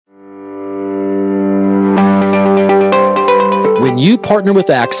When you partner with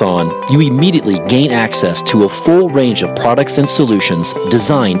Axon, you immediately gain access to a full range of products and solutions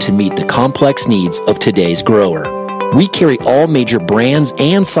designed to meet the complex needs of today's grower. We carry all major brands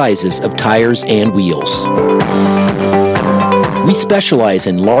and sizes of tires and wheels. We specialize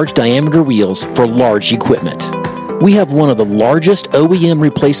in large diameter wheels for large equipment. We have one of the largest OEM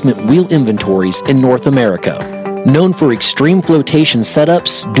replacement wheel inventories in North America. Known for extreme flotation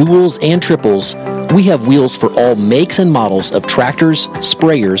setups, duals, and triples, we have wheels for all makes and models of tractors,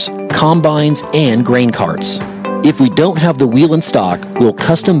 sprayers, combines, and grain carts. If we don't have the wheel in stock, we'll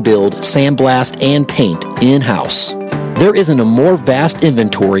custom build, sandblast, and paint in-house. There isn't a more vast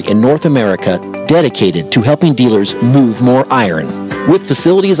inventory in North America dedicated to helping dealers move more iron. With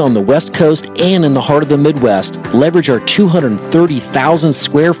facilities on the West Coast and in the heart of the Midwest, leverage our 230,000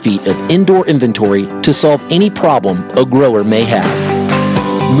 square feet of indoor inventory to solve any problem a grower may have.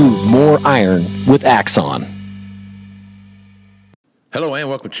 Move more iron with Axon. Hello and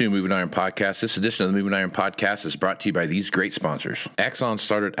welcome to Moving Iron Podcast. This edition of the Moving Iron Podcast is brought to you by these great sponsors. Axon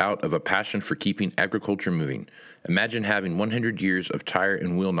started out of a passion for keeping agriculture moving. Imagine having 100 years of tire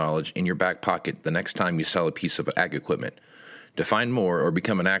and wheel knowledge in your back pocket the next time you sell a piece of ag equipment. To find more or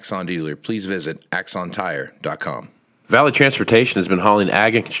become an Axon dealer, please visit axontire.com. Valley Transportation has been hauling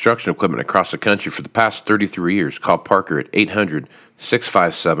ag and construction equipment across the country for the past 33 years. Call Parker at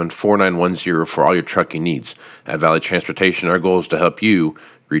 800-657-4910 for all your trucking needs. At Valley Transportation, our goal is to help you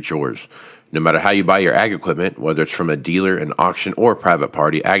reach yours. No matter how you buy your ag equipment, whether it's from a dealer, an auction, or a private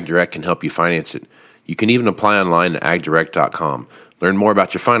party, AgDirect can help you finance it. You can even apply online at agdirect.com. Learn more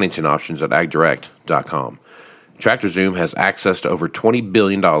about your financing options at agdirect.com. TractorZoom has access to over $20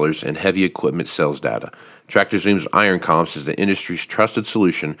 billion in heavy equipment sales data. TractorZoom's Iron Comps is the industry's trusted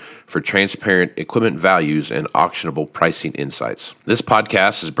solution for transparent equipment values and auctionable pricing insights. This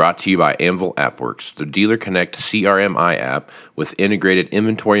podcast is brought to you by Anvil AppWorks. The Dealer Connect CRMI app with integrated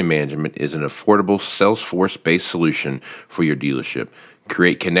inventory management is an affordable Salesforce-based solution for your dealership.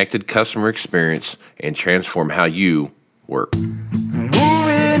 Create connected customer experience and transform how you work.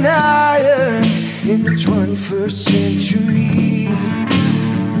 Moving higher in the 21st century.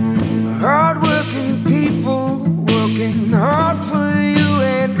 Hard-working people working hard for you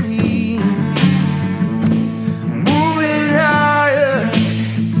and me. Moving higher,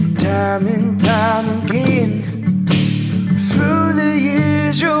 time and time again. Through the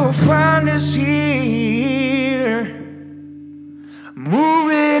years you'll find us here.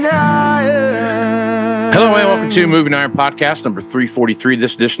 Moving higher. Hello and welcome to Moving Iron Podcast number 343.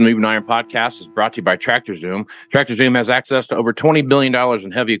 This edition of Moving Iron Podcast is brought to you by TractorZoom. TractorZoom has access to over $20 billion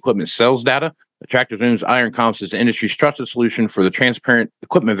in heavy equipment sales data. TractorZoom's Iron Comps is the industry's trusted solution for the transparent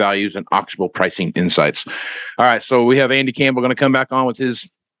equipment values and auctionable pricing insights. All right, so we have Andy Campbell going to come back on with his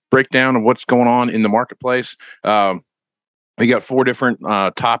breakdown of what's going on in the marketplace. We got four different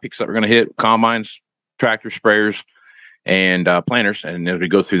topics that we're going to hit: combines, tractor sprayers, and planters. And as we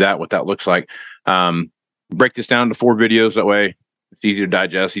go through that, what that looks like. Break this down to 4 videos. That way it's easy to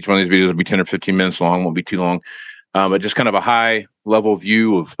digest. Each one of these videos will be 10 or 15 minutes long. Won't be too long. But just kind of a high level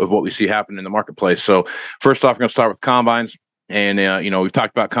view of what we see happening in the marketplace. So first off, we're going to start with combines. And, we've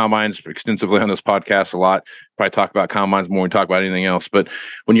talked about combines extensively on this podcast a lot. Probably talk about combines more than we talk about anything else. But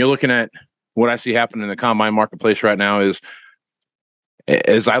when you're looking at what I see happening in the combine marketplace right now is,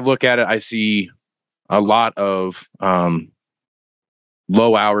 as I look at it, I see a lot of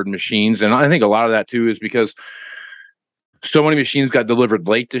low-hourred machines. And I think a lot of that, too, is because so many machines got delivered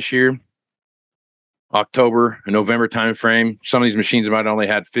late this year, October and November timeframe. Some of these machines might only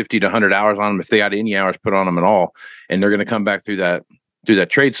had 50 to 100 hours on them if they had any hours put on them at all. And they're going to come back through that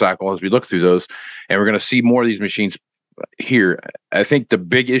trade cycle as we look through those. And we're going to see more of these machines here. I think the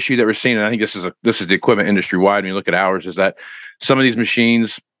big issue that we're seeing, and I think this is the equipment industry wide when you look at hours, is that some of these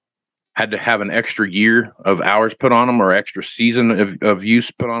machines had to have an extra year of hours put on them or extra season of use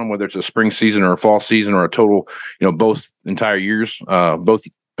put on them, whether it's a spring season or a fall season or a total, both entire years, both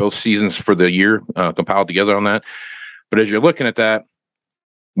seasons for the year compiled together on that. But as you're looking at that,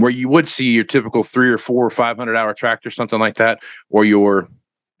 where you would see your typical 300 or 400 or 500 hour tractor, something like that, or your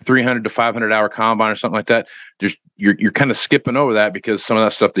 300 to 500 hour combine or something like that, you're kind of skipping over that because some of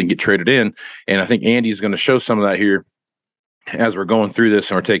that stuff didn't get traded in. And I think Andy's going to show some of that here as we're going through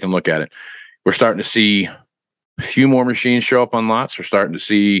this and we're taking a look at it. We're starting to see a few more machines show up on lots. We're starting to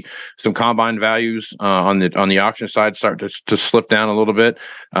see some combine values on the auction side start to slip down a little bit.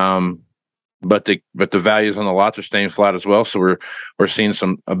 But the values on the lots are staying flat as well. So we're seeing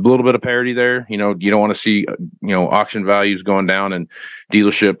a little bit of parity there. You don't want to see auction values going down and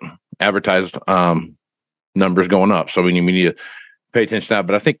dealership advertised numbers going up. So we need to pay attention to that.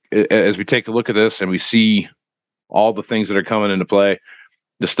 But I think as we take a look at this and we see all the things that are coming into play,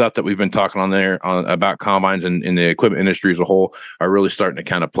 the stuff that we've been talking on there about combines and in the equipment industry as a whole are really starting to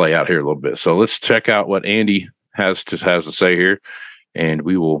kind of play out here a little bit. So let's check out what Andy has to say here, and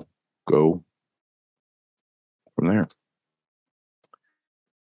we will go from there.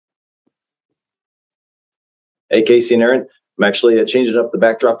 Hey, Casey and Aaron. I'm actually changing up the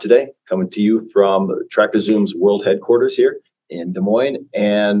backdrop today, coming to you from Tractor Zoom's world headquarters here in Des Moines,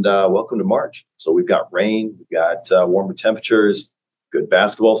 and welcome to March. So we've got rain, we've got warmer temperatures, good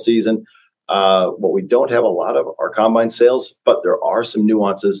basketball season. What we don't have a lot of are combine sales, but there are some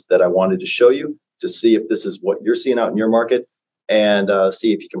nuances that I wanted to show you to see if this is what you're seeing out in your market, and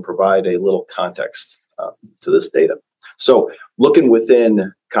see if you can provide a little context to this data. So looking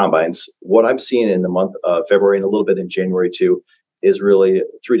within combines, what I'm seeing in the month of February and a little bit in January too is really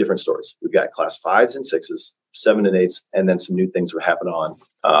three different stories. We've got class 5s and 6s, 7 and 8s, and then some new things were happening on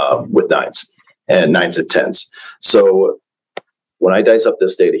with 9s and 9s and 10s. So when I dice up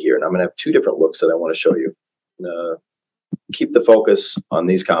this data here, and I'm going to have two different looks that I want to show you, keep the focus on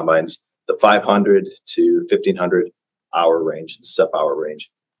these combines, the 500 to 1500 hour range, the step hour range.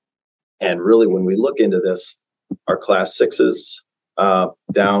 And really, when we look into this, our class 6s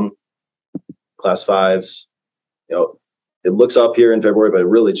down, class 5s, it looks up here in February, but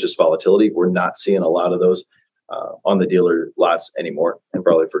really it's just volatility. We're not seeing a lot of those on the dealer lots anymore, and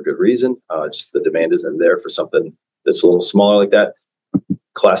probably for good reason. Just the demand isn't there for something that's a little smaller like that.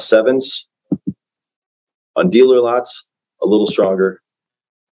 Class 7s on dealer lots, a little stronger.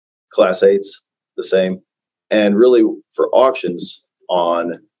 Class 8s, the same. And really for auctions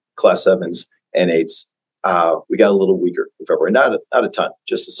on class 7s and 8s, we got a little weaker in February. Not a ton,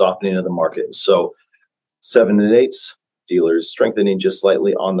 just a softening of the market. So 7 and 8s, dealers strengthening just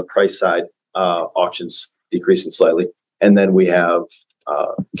slightly on the price side, auctions decreasing slightly. And then we have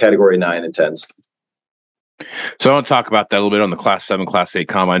category 9 and 10s. So I want to talk about that a little bit on the class 7, class 8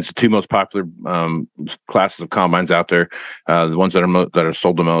 combines, the two most popular classes of combines out there, the ones that are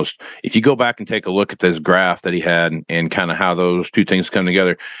sold the most. If you go back and take a look at this graph that he had and kind of how those two things come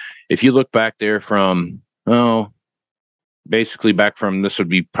together, if you look back there from, basically back from, this would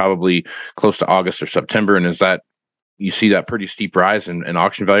be probably close to August or September, and is that you see that pretty steep rise in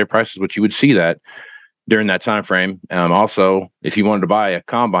auction value prices, which you would see that during that time frame. Also, if you wanted to buy a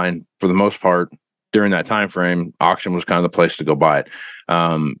combine, for the most part, during that time frame, auction was kind of the place to go buy it.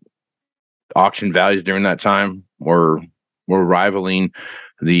 Auction values during that time were rivaling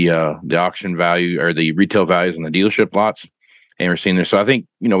the auction value or the retail values on the dealership lots, and we're seeing this. So I think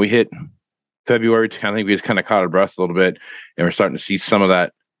we hit February. I think we just kind of caught our breath a little bit, and we're starting to see some of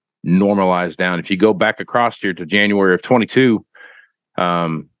that normalize down. If you go back across here to January of 22,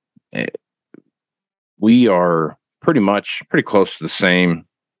 we are pretty close to the same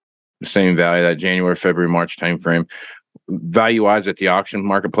value, that January, February, March timeframe. Value wise at the auction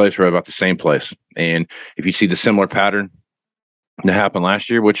marketplace, we're about the same place. And if you see the similar pattern that happened last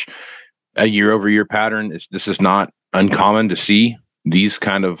year, which a year over year pattern, this is not uncommon to see these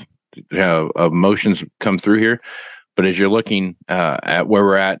kind of motions come through here. But as you're looking at where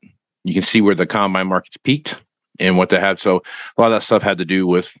we're at, you can see where the combine market's peaked and what they had. So a lot of that stuff had to do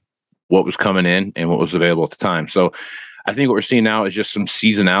with what was coming in and what was available at the time. So I think what we're seeing now is just some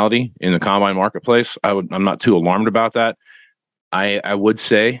seasonality in the combine marketplace. I'm not too alarmed about that. I would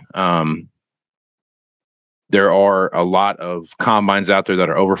say there are a lot of combines out there that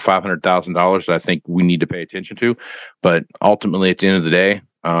are over $500,000 that I think we need to pay attention to. But ultimately, at the end of the day,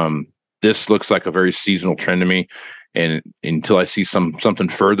 this looks like a very seasonal trend to me. And until I see something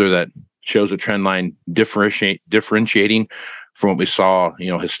further that shows a trend line differentiating from what we saw,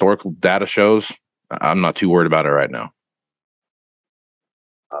 historical data shows, I'm not too worried about it right now.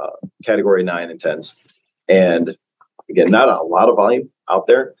 Category 9 and 10s. And again, not a lot of volume out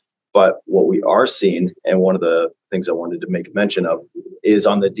there, but what we are seeing, and one of the things I wanted to make mention of, is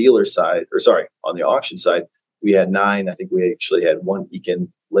on the dealer side, on the auction side, we had 9. I think we actually had 1 weekend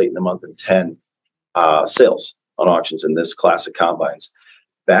late in the month and 10 sales on auctions in this class of combines.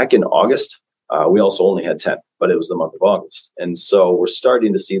 Back in August, we also only had 10, but it was the month of August. And so we're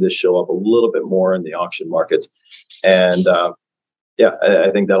starting to see this show up a little bit more in the auction market. And I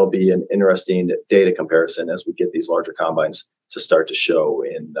think that'll be an interesting data comparison as we get these larger combines to start to show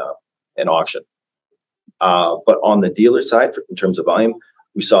in auction. But on the dealer side, in terms of volume,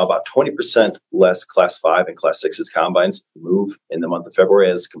 we saw about 20% less class 5 and class 6s combines move in the month of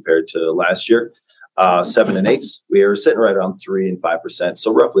February as compared to last year. 7 and 8s, we are sitting right around 3 and 5%.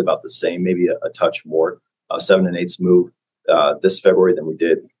 So roughly about the same, maybe a touch more. 7 and 8s move this February than we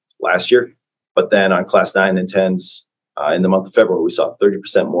did last year. But then on class 9 and 10s, In the month of February, we saw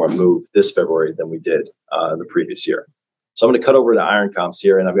 30% more move this February than we did the previous year. So I'm going to cut over to iron comps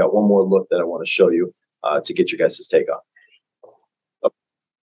here, and I've got one more look that I want to show you to get your guys' take on.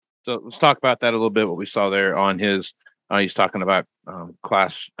 So let's talk about that a little bit. What we saw there on his, he's talking about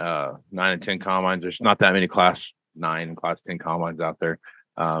class 9 and 10 combines. There's not that many class 9 and class 10 combines out there.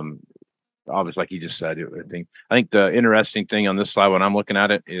 Obviously, like he just said, I think the interesting thing on this slide when I'm looking at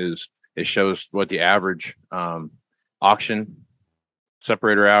it is it shows what the average auction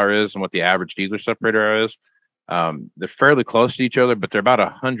separator hour is and what the average dealer separator hour is. They're fairly close to each other, but they're about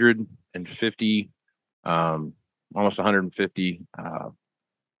 150, almost 150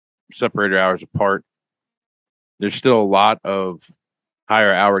 separator hours apart. There's still a lot of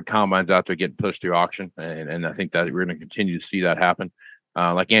higher hour combines out there getting pushed through auction, and I think that we're going to continue to see that happen.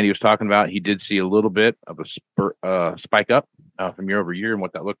 Like Andy was talking about, he did see a little bit of a spike up from year over year and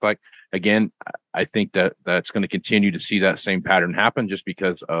what that looked like. Again, I think that's going to continue to see that same pattern happen just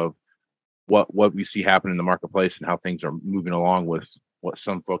because of what we see happen in the marketplace and how things are moving along with what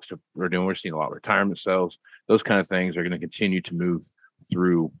some folks are doing. We're seeing a lot of retirement sales. Those kind of things are going to continue to move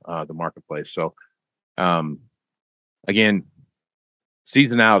through the marketplace. So, again,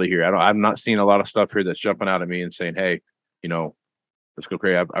 seasonality here. I'm not seeing a lot of stuff here that's jumping out at me and saying, hey, let's go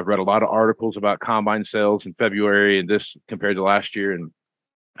crazy. I've read a lot of articles about combine sales in February and this compared to last year and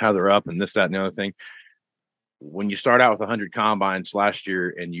how they're up and this, that, and the other thing. When you start out with 100 combines last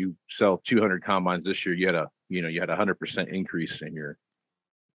year and you sell 200 combines this year, you had a 100% increase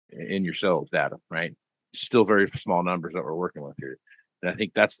in your sales data, right? Still very small numbers that we're working with here. And I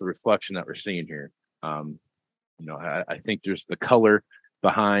think that's the reflection that we're seeing here. I think there's the color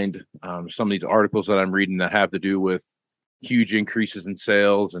behind some of these articles that I'm reading that have to do with huge increases in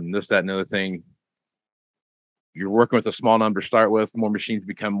sales and this, that, and the other thing. You're working with a small number to start with. More machines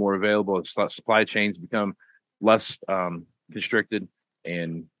become more available. Supply chains become less constricted,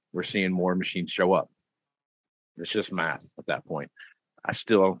 and we're seeing more machines show up. It's just math at that point. I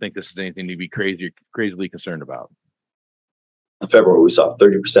still don't think this is anything to be crazily concerned about. In February, we saw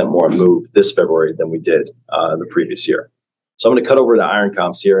 30% more move this February than we did the previous year. So I'm going to cut over to iron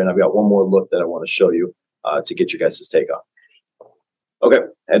comps here, and I've got one more look that I want to show you to get your guys' take on. Okay,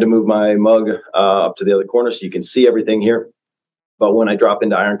 I had to move my mug up to the other corner so you can see everything here. But when I drop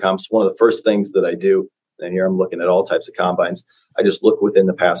into iron comps, one of the first things that I do, and here I'm looking at all types of combines, I just look within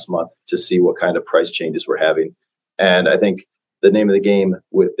the past month to see what kind of price changes we're having. And I think the name of the game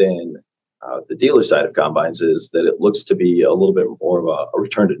within the dealer side of combines is that it looks to be a little bit more of a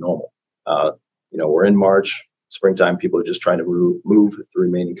return to normal. We're in March, springtime, people are just trying to move the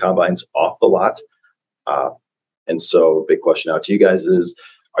remaining combines off the lot. And so big question out to you guys is,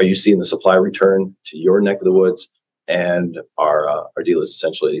 are you seeing the supply return to your neck of the woods? And are dealers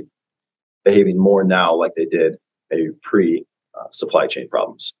essentially behaving more now like they did maybe pre-supply chain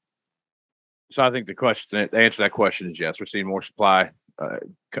problems? So I think the answer to that question is yes. We're seeing more supply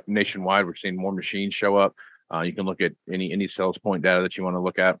nationwide. We're seeing more machines show up. You can look at any sales point data that you want to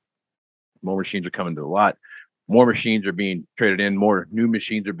look at. More machines are coming to the lot. More machines are being traded in. More new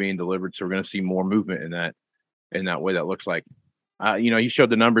machines are being delivered. So we're going to see more movement in that way. That looks like. You showed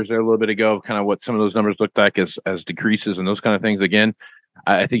the numbers there a little bit ago, kind of what some of those numbers looked like as decreases and those kind of things. Again,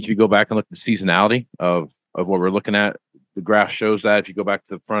 I think if you go back and look at the seasonality of what we're looking at, the graph shows that. If you go back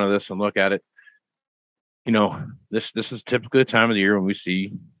to the front of this and look at it, this is typically the time of the year when we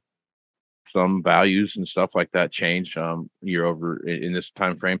see some values and stuff like that change year over in this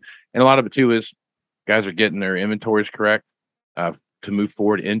time frame. And a lot of it too is guys are getting their inventories correct to move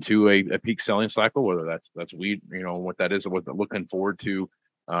forward into a peak selling cycle, whether that's wheat, what that is, or what they're looking forward to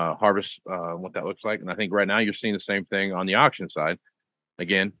harvest, what that looks like. And I think right now you're seeing the same thing on the auction side.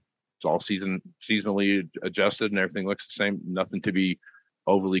 Again, it's all seasonally adjusted and everything looks the same. Nothing to be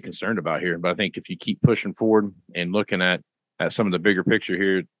overly concerned about here. But I think if you keep pushing forward and looking at some of the bigger picture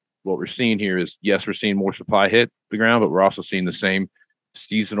here, what we're seeing here is, yes, we're seeing more supply hit the ground, but we're also seeing the same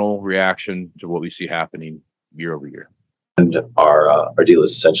seasonal reaction to what we see happening year over year. And our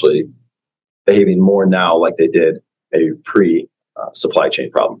dealers essentially behaving more now like they did maybe pre-supply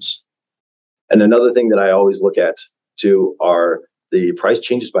chain problems. And another thing that I always look at too are the price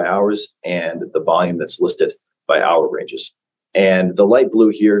changes by hours and the volume that's listed by hour ranges. And the light blue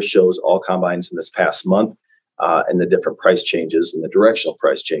here shows all combines in this past month and the different price changes and the directional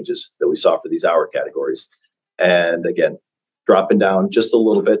price changes that we saw for these hour categories. And again, dropping down just a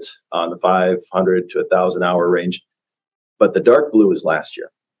little bit on the 500 to 1,000 hour range. But the dark blue is last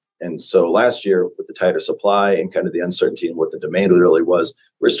year. And so last year, with the tighter supply and kind of the uncertainty and what the demand really was,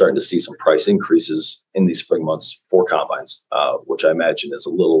 we're starting to see some price increases in these spring months for combines, which I imagine is a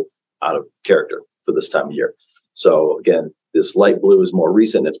little out of character for this time of year. So again, this light blue is more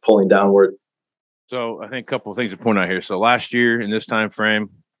recent. It's pulling downward. So I think a couple of things to point out here. So last year in this time frame,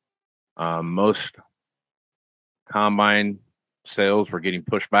 most combine sales were getting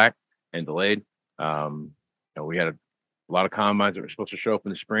pushed back and delayed. We had a lot of combines that were supposed to show up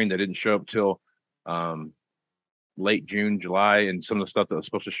in the spring. They didn't show up till late June, July, and some of the stuff that was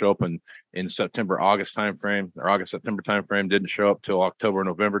supposed to show up in September, August timeframe or August, September timeframe didn't show up till October,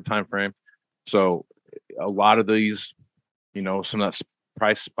 November timeframe. So a lot of these, some of that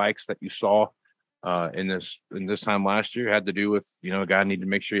price spikes that you saw in this time last year had to do with, a guy needed to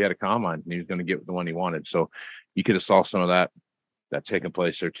make sure he had a combine and he was going to get the one he wanted. So you could have saw some of that taking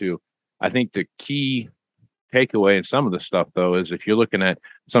place there too. I think the key takeaway in some of this stuff though is if you're looking at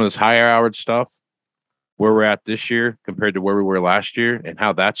some of this higher hour stuff, where we're at this year compared to where we were last year and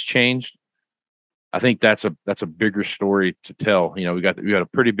how that's changed, I think that's a bigger story to tell. We got a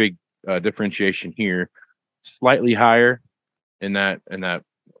pretty big differentiation here, slightly higher in that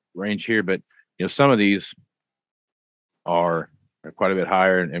range here, but some of these are quite a bit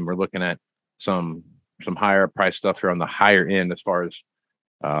higher, and we're looking at some higher price stuff here on the higher end as far as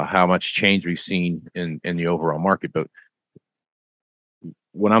how much change we've seen in the overall market. But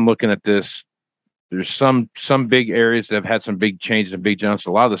when I'm looking at this, there's some big areas that have had some big changes and big jumps.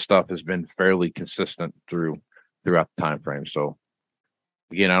 A lot of the stuff has been fairly consistent throughout the time frame. So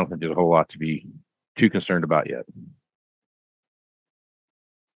again, I don't think there's a whole lot to be too concerned about yet.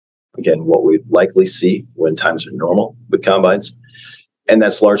 Again, what we likely see when times are normal with combines, and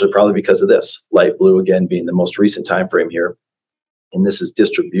that's largely probably because of this light blue again being the most recent time frame here, and this is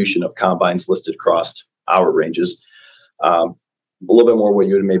distribution of combines listed across hour ranges. A little bit more what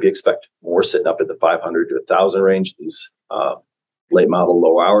you would maybe expect. More sitting up at the 500 to 1,000 range, these late model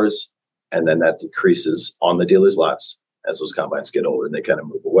low hours, and then that decreases on the dealer's lots as those combines get older and they kind of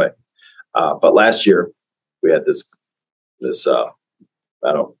move away. But last year we had this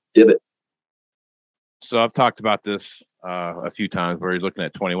divot. So I've talked about this a few times where you're looking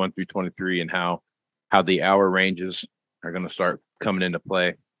at 21 through 23 and how the hour ranges are going to start coming into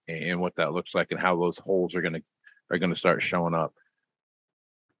play and what that looks like and how those holes are going to start showing up.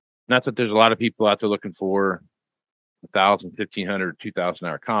 Not that there's a lot of people out there looking for 1,000, 1,500, 2,000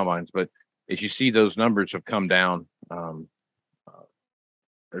 hour combines, but as you see, those numbers have come down or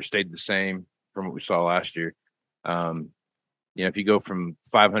stayed the same from what we saw last year. If you go from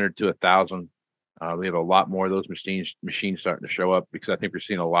 500 to 1,000, we have a lot more of those machines starting to show up because I think we're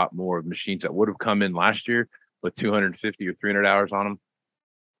seeing a lot more of machines that would have come in last year with 250 or 300 hours on them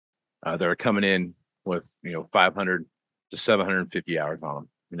that are coming in with 500 to 750 hours on them.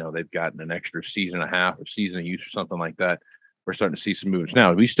 They've gotten an extra season and a half or season of use or something like that. We're starting to see some movements.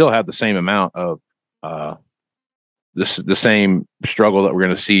 Now, we still have the same amount of the same struggle that we're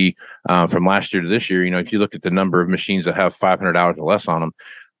going to see from last year to this year. If you look at the number of machines that have 500 hours or less on them,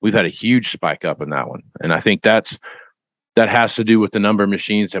 we've had a huge spike up in that one. And I think that has to do with the number of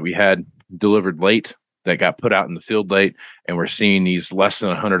machines that we had delivered late that got put out in the field late. And we're seeing these less than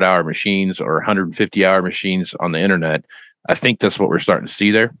 100 hour machines or 150 hour machines on the internet. I think that's what we're starting to see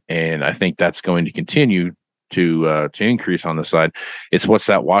there. And I think that's going to continue to increase on the side. It's what's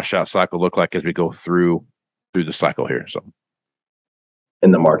that washout cycle look like as we go through the cycle here. So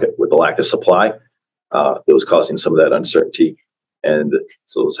in the market with the lack of supply, it was causing some of that uncertainty and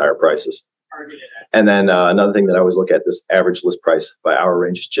so those higher prices. And then another thing that I always look at, this average list price by hour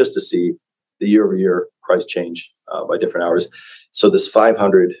range, just to see the year-over-year price change by different hours. So this 0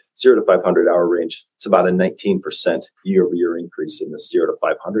 to 500 hour range, it's about a 19% year-over-year increase in the 0 to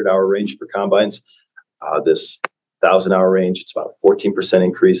 500 hour range for combines. This 1,000 hour range, it's about a 14%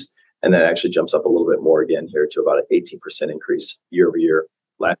 increase. And that actually jumps up a little bit more again here to about an 18% increase year-over-year.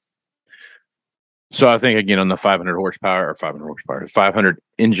 So I think, again, on the 500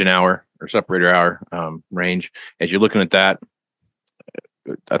 engine hour or separator hour range, as you're looking at that,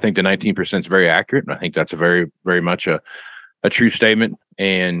 I think the 19% is very accurate. And I think that's a very, very much a true statement.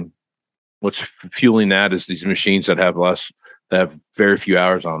 And what's fueling that is these machines that have very few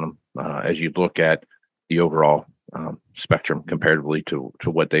hours on them as you look at the overall spectrum comparatively to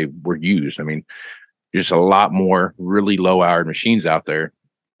what they were used. I mean, there's a lot more really low hour machines out there.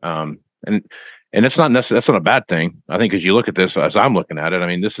 And it's not necessarily, that's not a bad thing. I think as you look at this, as I'm looking at it, I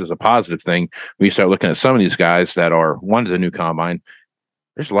mean, this is a positive thing. When you start looking at some of these guys that are wanted a new combine,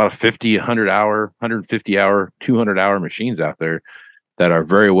 there's a lot of 50, 100 hour, 150 hour, 200 hour machines out there that are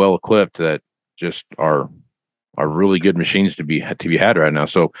very well equipped that just are really good machines to be had right now.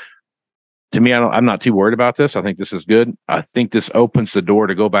 So to me, I'm not too worried about this. I think this is good. I think this opens the door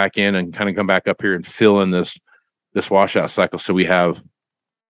to go back in and kind of come back up here and fill in this washout cycle. So we have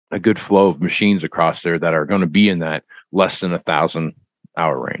a good flow of machines across there that are going to be in that less than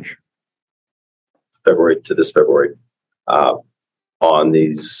 1,000-hour range. February to this February, on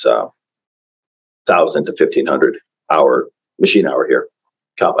these 1,000 to 1,500 hour machine hour here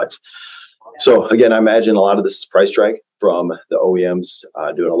combines. So again, I imagine a lot of this is price drag from the OEMs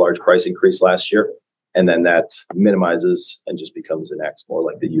doing a large price increase last year, and then that minimizes and just becomes and acts more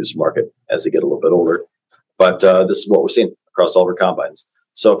like the used market as they get a little bit older. But this is what we're seeing across all of our combines.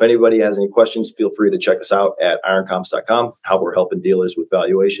 So if anybody has any questions, feel free to check us out at ironcomps.com, how we're helping dealers with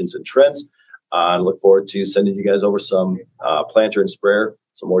valuations and trends. I look forward to sending you guys over some planter and sprayer,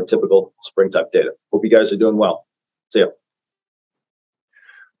 some more typical spring type data. Hope you guys are doing well. See ya.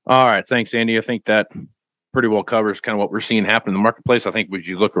 All right. Thanks, Andy. I think that pretty well covers kind of what we're seeing happen in the marketplace. I think when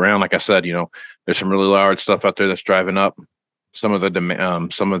you look around, like I said, there's some really large stuff out there that's driving up some of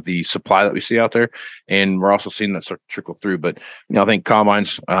the supply that we see out there, and we're also seeing that start to trickle through. But I think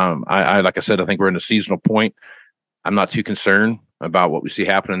combines, like I said, I think we're in a seasonal point. I'm not too concerned about what we see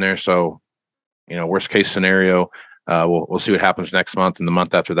happening there. So, worst case scenario, we'll see what happens next month and the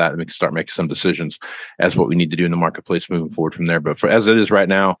month after that, and we can start making some decisions as what we need to do in the marketplace moving forward from there. But as it is right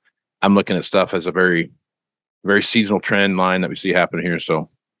now, I'm looking at stuff as a very, very seasonal trend line that we see happening here. So,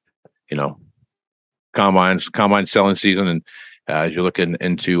 combine selling season, and as you're looking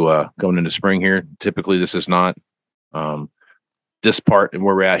into going into spring here, typically this is not this part and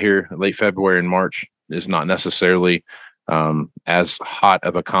where we're at here, late February and March, is not necessarily as hot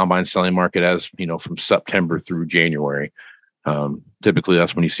of a combine selling market as from September through January. Typically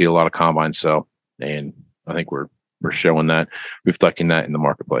that's when you see a lot of combines sell, and I think we're showing that, reflecting that in the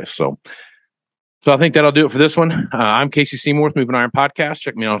marketplace. So I think that'll do it for this one. I'm Casey Seymour with Moving Iron Podcast.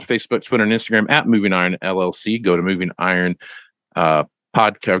 Check me out on Facebook, Twitter, and Instagram at Moving Iron LLC. Go to Moving Iron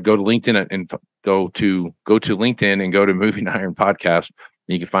Podcast. Go to LinkedIn and go to LinkedIn and go to Moving Iron Podcast.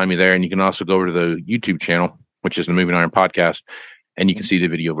 And you can find me there. And you can also go over to the YouTube channel, which is the Moving Iron Podcast, and you can see the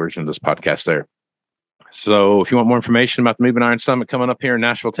video version of this podcast there. So if you want more information about the Moving Iron Summit coming up here in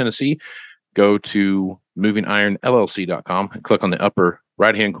Nashville, Tennessee, go to movingironllc.com and click on the upper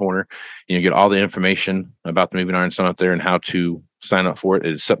right-hand corner, and you get all the information about the Moving Iron Summit there and how to sign up for it.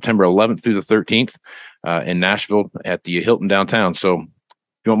 It's September 11th through the 13th in Nashville at the Hilton downtown. So if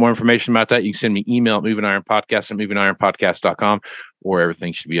you want more information about that, you can send me email at movingironpodcast at movingironpodcast.com, or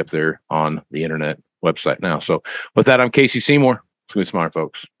everything should be up there on the internet website now. So with that, I'm Casey Seymour. It's smart,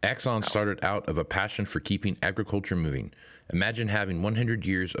 folks. Axon started out of a passion for keeping agriculture moving. Imagine having 100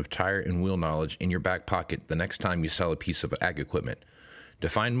 years of tire and wheel knowledge in your back pocket the next time you sell a piece of ag equipment. To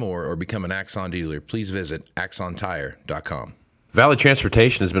find more or become an Axon dealer, please visit axontire.com. Valley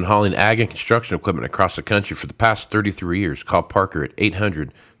Transportation has been hauling ag and construction equipment across the country for the past 33 years. Call Parker at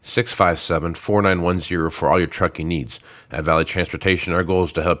 800-657-4910 for all your trucking needs. At Valley Transportation, our goal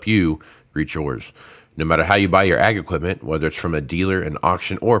is to help you reach yours. No matter how you buy your ag equipment, whether it's from a dealer, an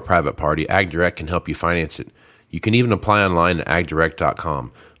auction, or a private party, AgDirect can help you finance it. You can even apply online at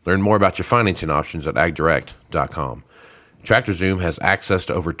agdirect.com. Learn more about your financing options at agdirect.com. TractorZoom has access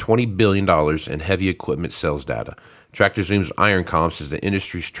to over $20 billion in heavy equipment sales data. TractorZoom's Iron Comps is the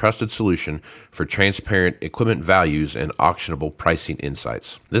industry's trusted solution for transparent equipment values and auctionable pricing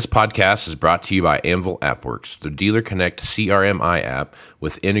insights. This podcast is brought to you by Anvil AppWorks. The Dealer Connect CRMI app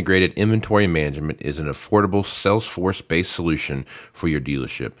with integrated inventory management is an affordable Salesforce-based solution for your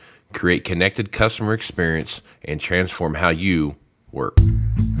dealership. Create connected customer experience and transform how you work.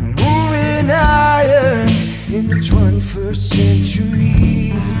 Moving higher in the 21st century.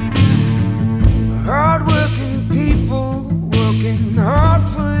 Hard-working people working hard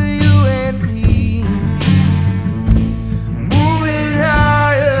for you and me. Moving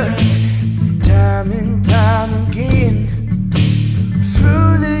higher, time and time again.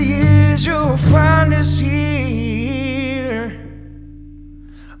 Through the years you'll find us here.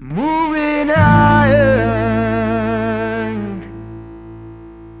 Moving